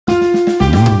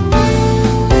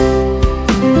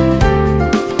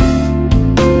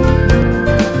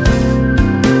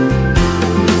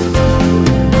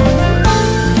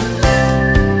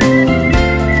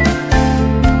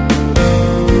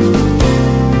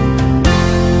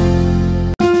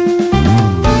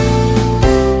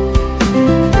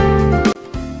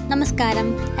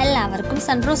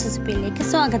Sunrose റെസിപ്പിയിലേക്ക്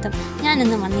സ്വാഗതം.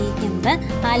 ഞാനിന്ന് വന്നിരിക്കുന്നത്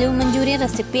ആലൂ മഞ്ചൂരിയൻ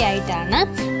റെസിപ്പി ആയിട്ടാണ്.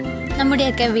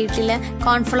 നമ്മുടെയൊക്കെ വീട്ടിൽ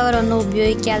കോൺഫ്ലവർ ഒന്നും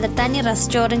ഉപയോഗിക്കാതെ തനി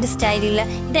റെസ്റ്റോറൻറ്റ് സ്റ്റൈലിൽ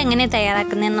ഇതെങ്ങനെ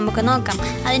തയ്യാറാക്കുന്നതെന്ന് നമുക്ക് നോക്കാം.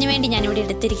 അതിനുവേണ്ടി ഞാനിവിടെ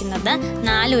എടുത്തിരിക്കുന്നത്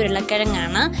 4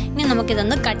 ഉരുളക്കിഴങ്ങാണ്. ഇനി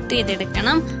നമുക്കിതൊന്ന് കട്ട്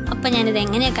ചെയ്തെടുക്കണം. അപ്പോൾ ഞാനിത്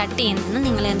എങ്ങനെയാണ് കട്ട് ചെയ്യുന്നതെന്ന്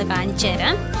നിങ്ങളെ ഒന്ന് കാണിച്ചു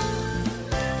തരാം.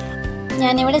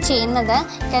 ഞാനിവിടെ ചെയ്യുന്നത്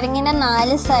കിഴങ്ങിൻ്റെ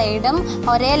 4 സൈഡും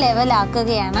ഒരേ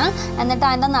ലെവലാക്കുകയാണ്. എന്നിട്ട്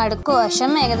അതിൻ്റെ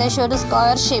നടുക്കുവശം ഏകദേശം ഒരു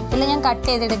സ്ക്വയർ ഷേപ്പിൽ ഞാൻ കട്ട്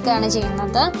ചെയ്തെടുക്കുകയാണ്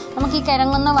ചെയ്യുന്നത്. നമുക്ക് ഈ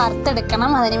കിഴങ്ങൊന്ന്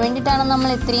വറുത്തെടുക്കണം. അതിന് വേണ്ടിയിട്ടാണ് നമ്മൾ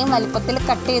ഇത്രയും വലുപ്പത്തിൽ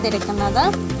കട്ട് ചെയ്തെടുക്കുന്നത്.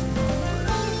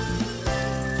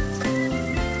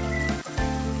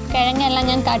 കിഴങ്ങെല്ലാം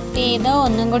ഞാൻ കട്ട് ചെയ്ത്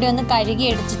ഒന്നും കൂടി ഒന്ന് കഴുകി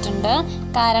എടുത്തിട്ടുണ്ട്.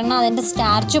 കാരണം അതിൻ്റെ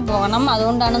സ്റ്റാർച്ച് പോകണം.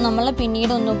 അതുകൊണ്ടാണ് നമ്മൾ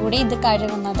പിന്നീട് ഒന്നുകൂടി ഇത്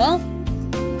കഴുകുന്നത്.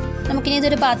 നമുക്കിനി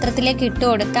ഇതൊരു പാത്രത്തിലേക്ക് ഇട്ട്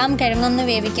കൊടുക്കാം. കിഴങ്ങൊന്ന്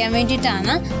വേവിക്കാൻ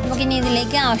വേണ്ടിയിട്ടാണ്. നമുക്കിനി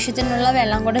ഇതിലേക്ക് ആവശ്യത്തിനുള്ള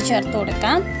വെള്ളം കൂടെ ചേർത്ത്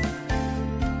കൊടുക്കാം.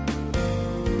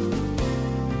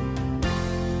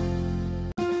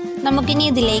 നമുക്കിനി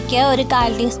ഇതിലേക്ക് ഒരു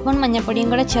 1/4 ടീസ്പൂൺ മഞ്ഞൾപ്പൊടിയും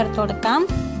കൂടെ ചേർത്ത് കൊടുക്കാം.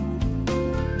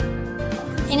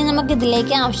 ഇനി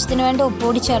നമുക്കിതിലേക്ക് ആവശ്യത്തിന് വേണ്ട ഉപ്പ്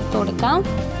കൂടി ചേർത്ത് കൊടുക്കാം.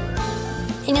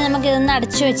 ഇനി നമുക്കിതൊന്ന്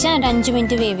അടച്ചു വെച്ച് ഒരു 5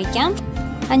 മിനിറ്റ് വേവിക്കാം.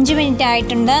 5 മിനിറ്റ്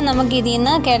ആയിട്ടുണ്ട്. നമുക്കിതിൽ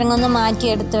നിന്ന് കിഴങ്ങൊന്ന്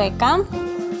മാറ്റിയെടുത്ത് വെക്കാം.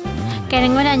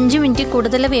 കിഴങ്ങ് ഒരു 5 മിനിറ്റ്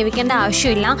കൂടുതൽ വേവിക്കേണ്ട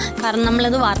ആവശ്യമില്ല. കാരണം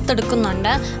നമ്മളത്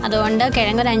വറുത്തെടുക്കുന്നുണ്ട്. അതുകൊണ്ട്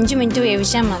കിഴങ്ങ് ഒരു 5 മിനിറ്റ്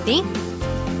വേവിച്ചാൽ മതി.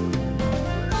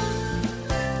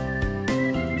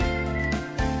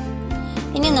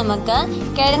 ഇനി നമുക്ക്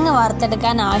കിഴങ്ങ്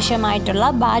വറുത്തെടുക്കാൻ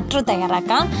ആവശ്യമായിട്ടുള്ള ബാറ്റർ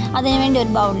തയ്യാറാക്കാം. അതിനുവേണ്ടി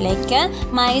ഒരു ബൗളിലേക്ക്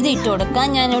മൈദ ഇട്ട് കൊടുക്കാം.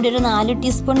 ഞാനിവിടെ ഒരു 4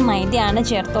 ടീസ്പൂൺ മൈദയാണ്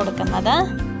ചേർത്ത് കൊടുക്കുന്നത്.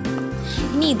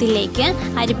 ഇനി ഇതിലേക്ക്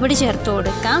അരിപ്പൊടി ചേർത്ത്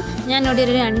കൊടുക്കാം. ഞാനിവിടെ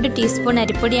ഒരു 2 ടീസ്പൂൺ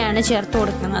അരിപ്പൊടിയാണ് ചേർത്ത്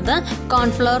കൊടുക്കുന്നത്.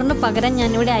 കോൺഫ്ലവറിന് പകരം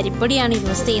ഞാനിവിടെ അരിപ്പൊടിയാണ്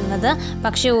യൂസ് ചെയ്യുന്നത്.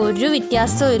 പക്ഷേ ഒരു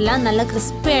വ്യത്യാസവും ഇല്ല. നല്ല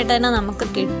ക്രിസ്പി ആയിട്ട് തന്നെ നമുക്ക്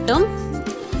കിട്ടും.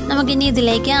 നമുക്കിനി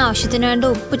ഇതിലേക്ക് ആവശ്യത്തിന് വേണ്ട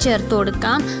ഉപ്പ് ചേർത്ത്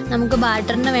കൊടുക്കാം. നമുക്ക്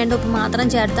ബാറ്ററിന് വേണ്ട ഉപ്പ് മാത്രം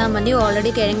ചേർത്താൽ മതി.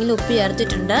 ഓൾറെഡി കിഴങ്ങിൽ ഉപ്പ്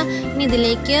ചേർത്തിട്ടുണ്ട്. ഇനി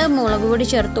ഇതിലേക്ക് മുളക് പൊടി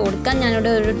ചേർത്ത് കൊടുക്കാം.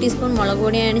 ഞാനിവിടെ 1 ടീസ്പൂൺ മുളക്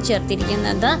പൊടിയാണ്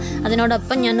ചേർത്തിരിക്കുന്നത്.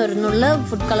 അതിനോടൊപ്പം ഞാൻ ഒരു നുള്ള്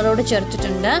ഫുഡ് കളറോട്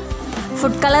ചേർത്തിട്ടുണ്ട്.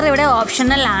 ഫുഡ് കളർ ഇവിടെ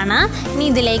ഓപ്ഷണലാണ്. ഇനി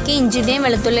ഇതിലേക്ക് ഇഞ്ചിയുടെയും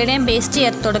വെളുത്തുള്ളിയുടെയും പേസ്റ്റ്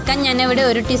ചേർത്ത് കൊടുക്കാം. ഞാനിവിടെ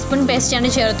 1 ടീസ്പൂൺ പേസ്റ്റാണ്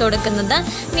ചേർത്ത് കൊടുക്കുന്നത്.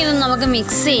 ഇനി ഇത് നമുക്ക്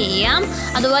മിക്സ് ചെയ്യാം.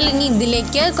 അതുപോലെ ഇനി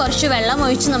ഇതിലേക്ക് കുറച്ച് വെള്ളം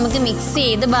ഒഴിച്ച് നമുക്ക് മിക്സ്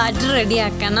ചെയ്ത് ബാറ്റർ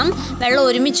റെഡിയാക്കണം. വെള്ളം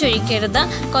ഒരുമിച്ച് ഒഴിക്കരുത്.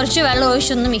 കുറച്ച് വെള്ളം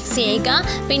ഒഴിച്ചൊന്ന് മിക്സ് ചെയ്യുക.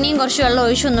 പിന്നെയും കുറച്ച് വെള്ളം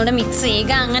ഒഴിച്ച് ഒന്നുകൂടെ മിക്സ്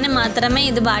ചെയ്യുക. അങ്ങനെ മാത്രമേ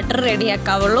ഇത് ബാറ്റർ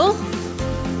റെഡിയാക്കാവുള്ളൂ.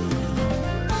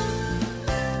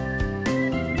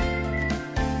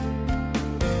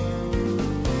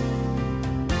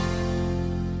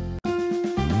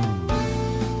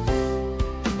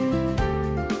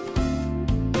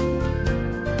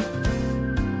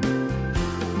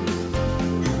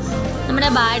 നമ്മുടെ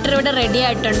ബാറ്റർ ഇവിടെ റെഡി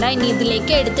ആയിട്ടുണ്ട്. ഇനി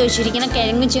ഇതിലേക്ക് എടുത്ത് വെച്ചിരിക്കുന്ന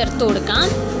കിഴങ്ങ് ചേർത്ത് കൊടുക്കാം.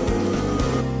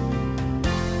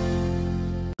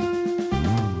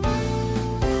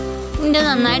 ഇത്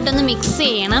നന്നായിട്ടൊന്ന് മിക്സ്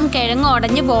ചെയ്യണം. കിഴങ്ങ്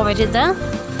ഉടഞ്ഞു പോവരുത്.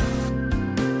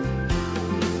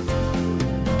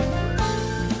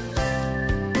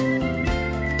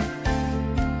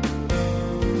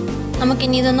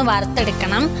 നമുക്കിനി ഇതൊന്ന്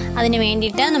വറുത്തെടുക്കണം. അതിന്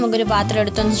വേണ്ടിയിട്ട് നമുക്കൊരു പാത്രം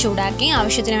എടുത്തൊന്ന് ചൂടാക്കി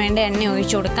ആവശ്യത്തിന് വേണ്ട എണ്ണ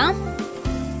ഒഴിച്ചു കൊടുക്കാം.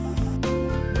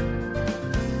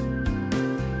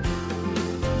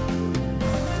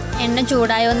 എണ്ണ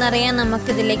ചൂടായോ എന്നറിയാൻ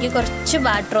നമുക്കിതിലേക്ക് കുറച്ച്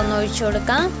ബാറ്റർ ഒന്ന് ഒഴിച്ചു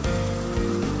കൊടുക്കാം.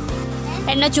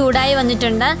 എണ്ണ ചൂടായി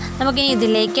വന്നിട്ടുണ്ട്. നമുക്കിനി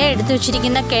ഇതിലേക്ക് എടുത്തു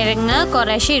വെച്ചിരിക്കുന്ന കിഴങ്ങ്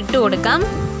കുറേശ്ശെ ഇട്ട് കൊടുക്കാം.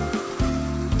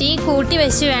 തീ കൂട്ടി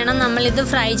വെച്ച് വേണം നമ്മളിത്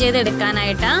ഫ്രൈ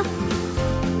ചെയ്തെടുക്കാനായിട്ട്.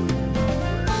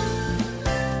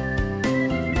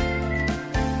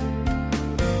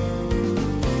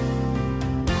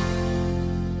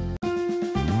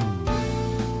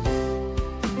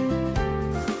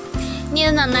 ഇനി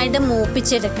ഇത് നന്നായിട്ട്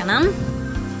മൂപ്പിച്ചെടുക്കണം.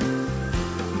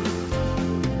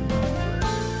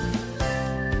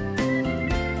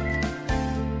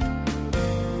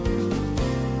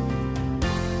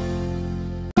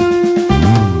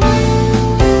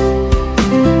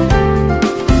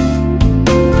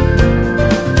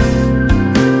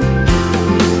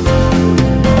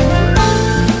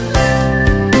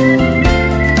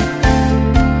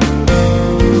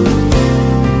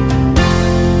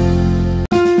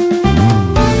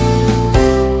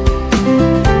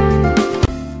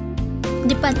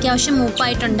 അത്യാവശ്യം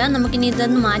മൂപ്പായിട്ടുണ്ട്. നമുക്കിനി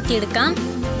ഇതൊന്ന് മാറ്റിയെടുക്കാം.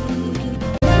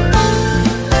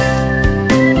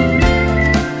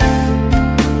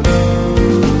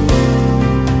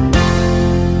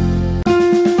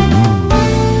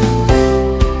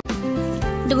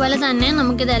 ഇതുപോലെ തന്നെ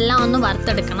നമുക്കിതെല്ലാം ഒന്ന്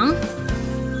വറുത്തെടുക്കണം.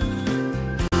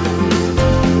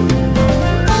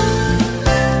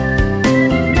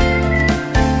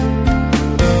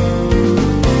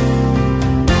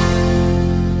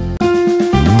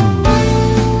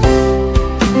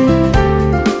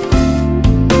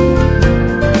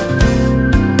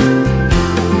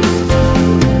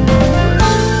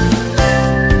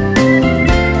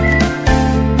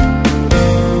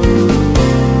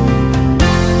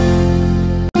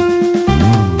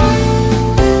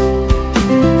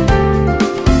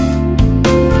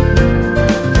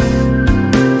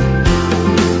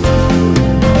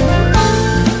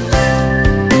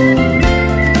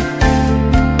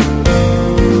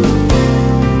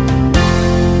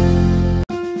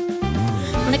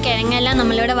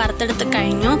 വറുത്തെടുത്ത്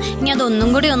കഴിഞ്ഞു. ഇനി അതൊന്നും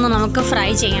കൂടി ഒന്ന് നമുക്ക് ഫ്രൈ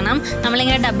ചെയ്യണം.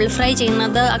 നമ്മളിങ്ങനെ ഡബിൾ ഫ്രൈ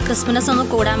ചെയ്യുന്നത് ആ ക്രിസ്പിനെസ് ഒന്ന്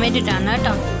കൂടാൻ വേണ്ടിയിട്ടാണ്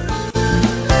കേട്ടോ.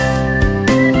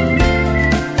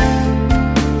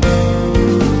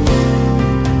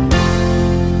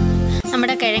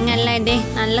 നമ്മുടെ കിഴങ്ങെല്ലാം എൻ്റെ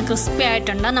നല്ല ക്രിസ്പി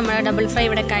ആയിട്ടുണ്ട്. നമ്മുടെ ഡബിൾ ഫ്രൈ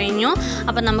ഇവിടെ കഴിഞ്ഞു.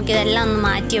 അപ്പോൾ നമുക്കിതെല്ലാം ഒന്ന്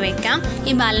മാറ്റി വയ്ക്കാം.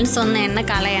 ഈ ബാലൻസ് ഒന്നും എണ്ണ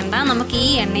കളയണ്ട. നമുക്ക്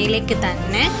ഈ എണ്ണയിലേക്ക്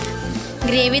തന്നെ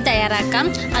ഗ്രേവി തയ്യാറാക്കാം.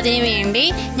 അതിനുവേണ്ടി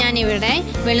ഞാനിവിടെ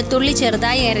വെളുത്തുള്ളി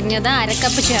ചെറുതായി അരിഞ്ഞത് 1/2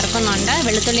 കപ്പ് ചേർക്കുന്നുണ്ട്.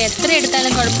 വെളുത്തുള്ളി എത്ര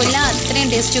എടുത്താലും കുഴപ്പമില്ല, അത്രയും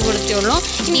ടേസ്റ്റ് കൊടുത്തുള്ളൂ.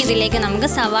 ഇനി ഇതിലേക്ക് നമുക്ക്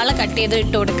സവാള കട്ട് ചെയ്ത്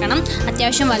ഇട്ട് കൊടുക്കണം.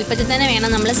 അത്യാവശ്യം വലുപ്പത്തിൽ തന്നെ വേണം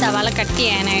നമ്മൾ സവാള കട്ട്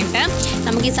ചെയ്യാനായിട്ട്.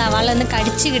 നമുക്ക് ഈ സവാള ഒന്ന്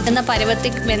കടിച്ച് കിട്ടുന്ന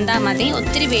പരുവത്തിൽ വെന്താൽ മതി,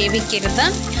 ഒത്തിരി വേവിക്കരുത്.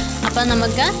 അപ്പോൾ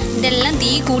നമുക്ക് ഇതെല്ലാം തീ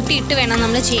കൂട്ടിയിട്ട് വേണം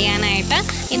നമ്മൾ ചെയ്യാനായിട്ട്.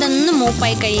 ഇതൊന്ന്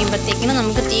മൂപ്പായി കഴിയുമ്പോഴത്തേക്കിനും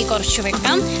നമുക്ക് തീ കുറച്ച്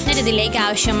വെക്കാം. എന്നിട്ട് ഇതിലേക്ക്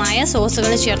ആവശ്യമായ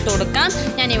സോസുകൾ ചേർത്ത് കൊടുക്കാം.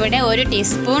 ഞാനിവിടെ 1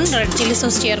 ടീസ്പൂൺ റെഡ് ചില്ലി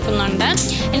സോസ് ചേർക്കുന്നുണ്ട്.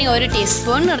 ഇനി 1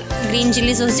 ടീസ്പൂൺ ഗ്രീൻ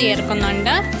ചില്ലി സോസ്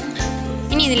ചേർക്കുന്നുണ്ട്.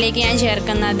 ഇനി ഇതിലേക്ക് ഞാൻ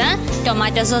ചേർക്കുന്നത്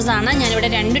ടൊമാറ്റോ സോസാണ്.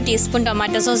 ഞാനിവിടെ 2 ടീസ്പൂൺ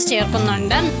ടൊമാറ്റോ സോസ്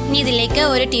ചേർക്കുന്നുണ്ട്. ഇനി ഇതിലേക്ക്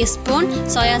 1 ടീസ്പൂൺ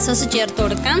സോയാ സോസ് ചേർത്ത്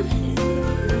കൊടുക്കാം.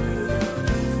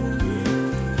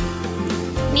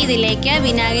 ഇനി ഇതിലേക്ക്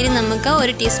വിനാഗിരി നമുക്ക്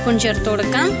 1 ടീസ്പൂൺ ചേർത്ത്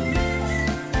കൊടുക്കാം.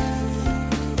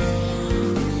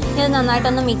 ഇത്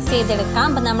നന്നായിട്ടൊന്ന് മിക്സ് ചെയ്തെടുക്കാം.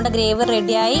 അപ്പം നമ്മുടെ ഗ്രേവി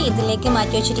റെഡിയായി. ഇതിലേക്ക്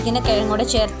മാറ്റി വെച്ചിരിക്കുന്ന കിഴങ്ങൂടെ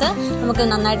ചേർത്ത് നമുക്ക്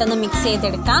നന്നായിട്ടൊന്ന് മിക്സ്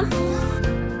ചെയ്തെടുക്കാം.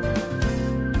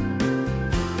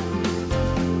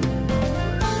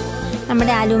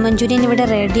 നമ്മുടെ ആലു മഞ്ചൂരിയൻ ഇവിടെ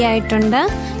റെഡി ആയിട്ടുണ്ട്.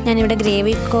 ഞാനിവിടെ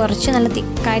ഗ്രേവി കുറച്ച് നല്ല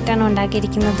തിക്കായിട്ടാണ്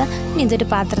ഉണ്ടാക്കിയിരിക്കുന്നത്. ഇനി ഇതൊരു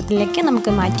പാത്രത്തിലേക്ക്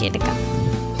നമുക്ക് മാറ്റിയെടുക്കാം.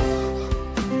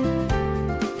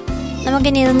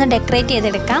 നമുക്കിനി ഇതൊന്ന് ഡെക്കറേറ്റ്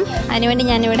ചെയ്തെടുക്കാം. അതിനുവേണ്ടി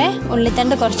ഞാനിവിടെ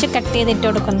ഉള്ളിത്തണ്ട് കുറച്ച് കട്ട് ചെയ്തിട്ട്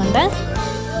കൊടുക്കുന്നുണ്ട്.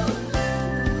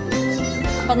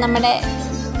 അപ്പം നമ്മുടെ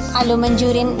ആലു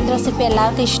മഞ്ചൂരിയൻ റെസിപ്പി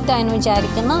എല്ലാവർക്കും ഇഷ്ടമായെന്ന്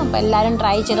വിചാരിക്കുന്നു. അപ്പോൾ എല്ലാവരും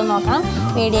ട്രൈ ചെയ്ത് നോക്കണം.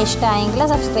 വീഡിയോ ഇഷ്ടമായെങ്കിൽ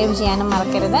സബ്സ്ക്രൈബ് ചെയ്യാനും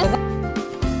മറക്കരുത്.